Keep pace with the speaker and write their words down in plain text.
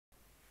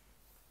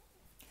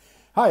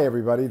Hi,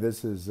 everybody.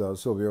 This is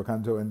Silvio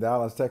Canto in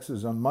Dallas,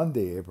 Texas on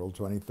Monday, April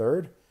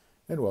 23rd,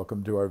 and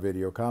welcome to our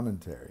video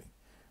commentary.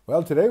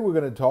 Well, today we're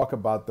going to talk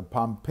about the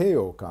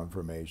Pompeo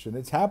confirmation.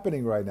 It's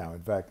happening right now.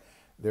 In fact,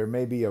 there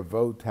may be a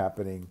vote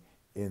happening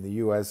in the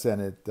U.S.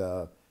 Senate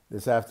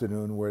this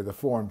afternoon where the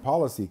Foreign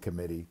Policy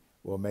Committee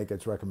will make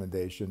its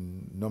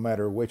recommendation. No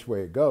matter which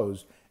way it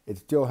goes, it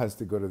still has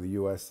to go to the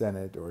U.S.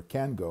 Senate, or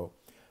can go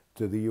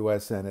to the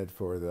U.S. Senate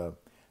for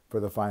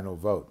the final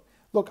vote.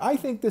 Look, I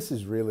think this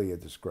is really a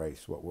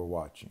disgrace, what we're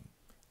watching.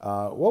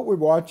 What we're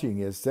watching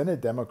is Senate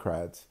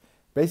Democrats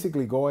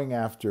basically going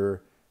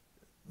after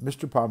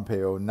Mr.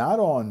 Pompeo, not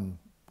on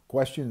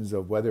questions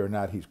of whether or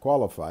not he's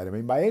qualified. I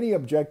mean, by any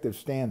objective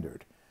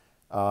standard,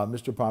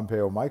 Mr.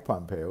 Pompeo, Mike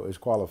Pompeo, is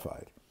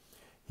qualified.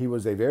 He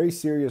was a very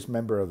serious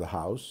member of the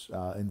House,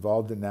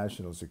 involved in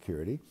national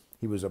security.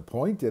 He was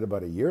appointed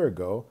about a year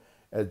ago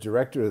as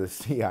director of the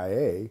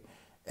CIA.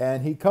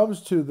 And he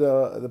comes to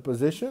the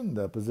position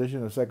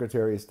of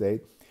Secretary of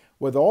State,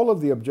 with all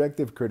of the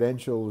objective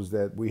credentials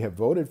that we have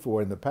voted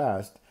for in the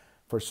past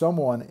for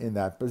someone in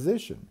that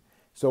position.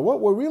 So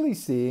what we're really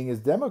seeing is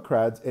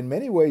Democrats in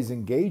many ways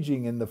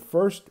engaging in the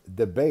first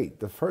debate,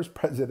 the first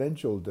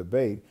presidential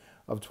debate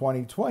of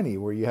 2020,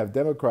 where you have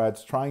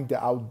Democrats trying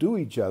to outdo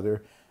each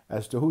other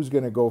as to who's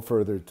going to go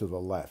further to the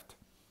left.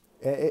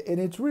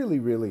 And it's really,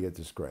 really a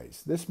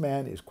disgrace. This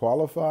man is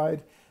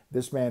qualified.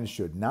 This man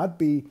should not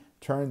be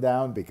turned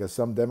down because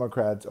some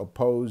Democrats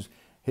oppose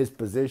his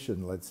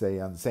position, let's say,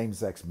 on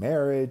same-sex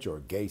marriage or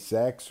gay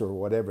sex or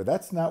whatever.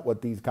 That's not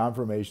what these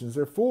confirmations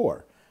are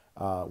for.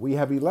 We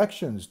have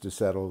elections to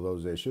settle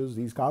those issues.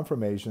 These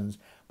confirmations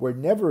were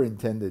never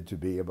intended to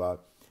be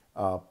about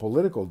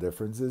political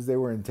differences. They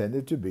were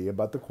intended to be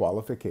about the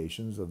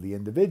qualifications of the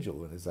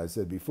individual. And as I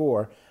said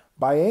before,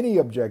 by any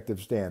objective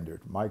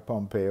standard, Mike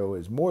Pompeo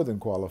is more than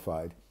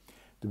qualified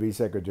to be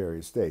Secretary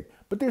of State.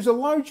 But there's a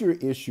larger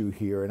issue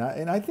here,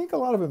 and I think a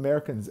lot of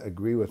Americans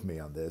agree with me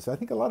on this. I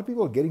think a lot of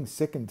people are getting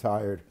sick and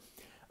tired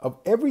of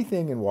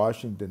everything in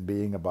Washington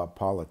being about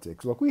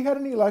politics. Look, we had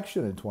an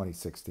election in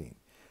 2016.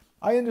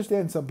 I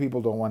understand some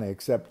people don't want to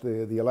accept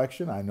the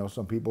election. I know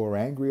some people are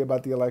angry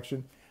about the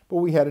election, but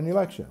we had an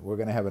election. We're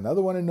going to have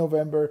another one in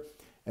November,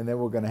 and then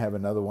we're going to have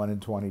another one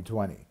in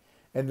 2020.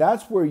 And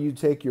that's where you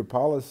take your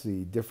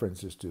policy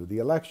differences to, the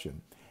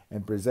election,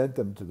 and present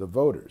them to the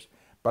voters.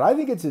 But I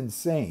think it's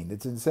insane.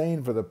 It's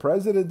insane for the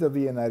President of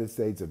the United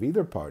States of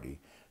either party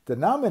to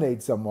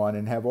nominate someone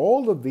and have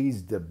all of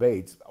these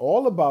debates,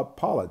 all about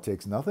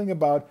politics, nothing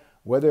about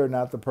whether or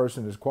not the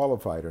person is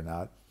qualified or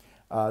not,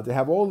 to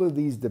have all of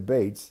these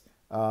debates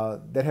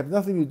that have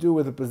nothing to do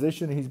with the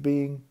position he's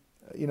being,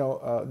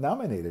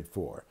 nominated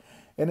for.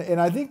 And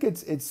I think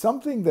it's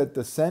something that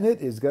the Senate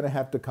is going to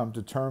have to come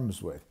to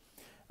terms with.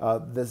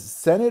 The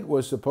Senate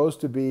was supposed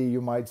to be,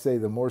 you might say,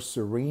 the more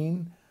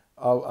serene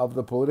of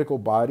the political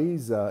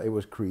bodies. It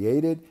was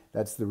created.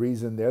 That's the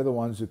reason they're the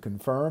ones who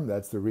confirm.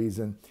 That's the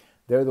reason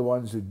they're the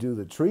ones who do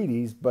the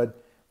treaties.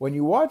 But when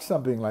you watch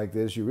something like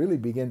this, you really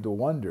begin to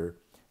wonder,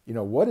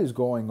 what is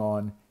going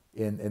on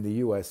in the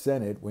U.S.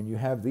 Senate when you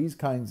have these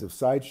kinds of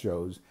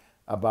sideshows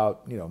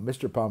about,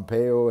 Mr.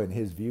 Pompeo and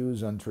his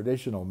views on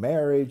traditional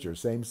marriage or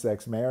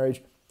same-sex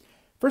marriage.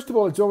 First of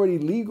all, it's already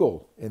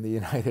legal in the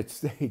United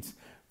States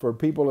for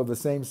people of the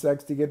same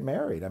sex to get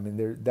married. I mean,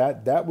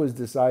 that was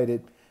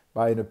decided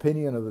by an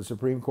opinion of the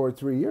Supreme Court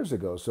 3 years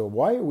ago. So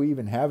why are we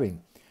even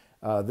having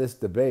this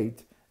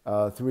debate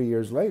 3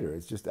 years later?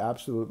 It's just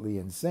absolutely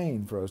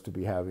insane for us to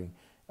be having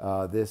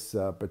this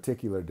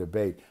particular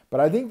debate. But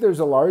I think there's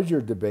a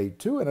larger debate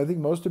too, and I think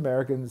most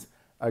Americans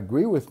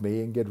agree with me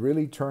and get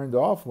really turned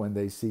off when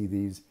they see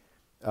these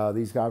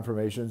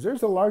confirmations.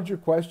 There's a larger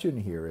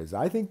question here.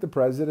 I think the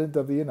President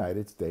of the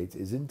United States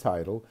is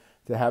entitled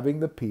to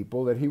having the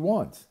people that he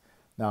wants.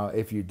 Now,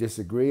 if you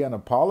disagree on a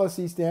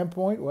policy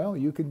standpoint, well,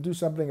 you can do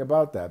something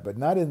about that, but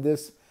not in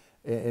this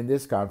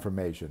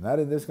confirmation. Not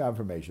in this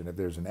confirmation. If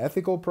there's an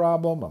ethical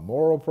problem, a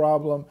moral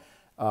problem,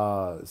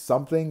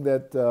 something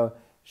that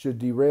should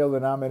derail the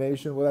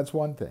nomination, well, that's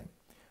one thing.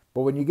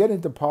 But when you get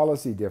into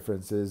policy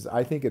differences,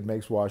 I think it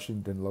makes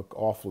Washington look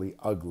awfully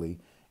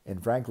ugly,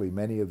 and frankly,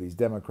 many of these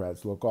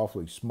Democrats look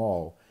awfully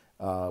small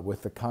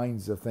with the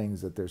kinds of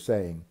things that they're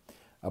saying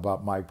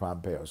about Mike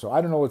Pompeo. So I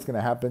don't know what's going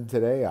to happen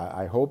today.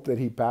 I hope that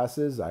he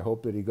passes. I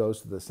hope that he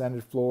goes to the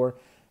Senate floor.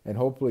 And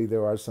hopefully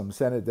there are some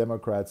Senate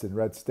Democrats in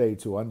red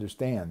states who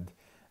understand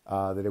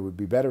that it would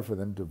be better for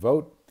them to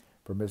vote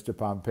for Mr.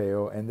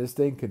 Pompeo, and this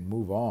thing can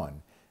move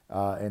on.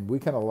 And we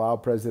can allow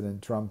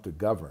President Trump to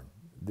govern.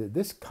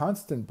 This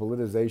constant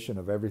politicization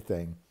of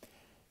everything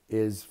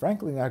is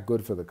frankly not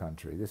good for the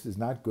country. This is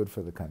not good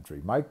for the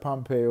country. Mike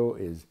Pompeo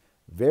is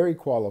very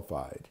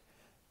qualified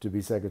to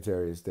be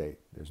Secretary of State.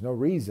 There's no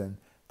reason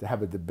to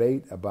have a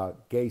debate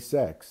about gay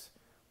sex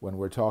when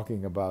we're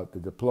talking about the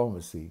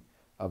diplomacy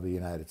of the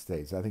United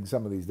States. I think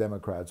some of these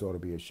Democrats ought to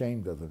be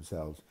ashamed of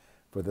themselves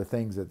for the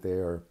things that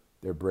they're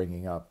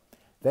bringing up.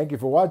 Thank you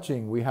for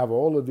watching. We have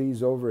all of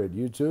these over at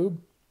YouTube.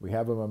 We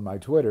have them on my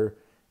Twitter,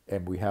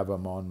 and we have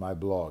them on my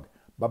blog.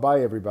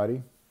 Bye-bye,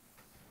 everybody.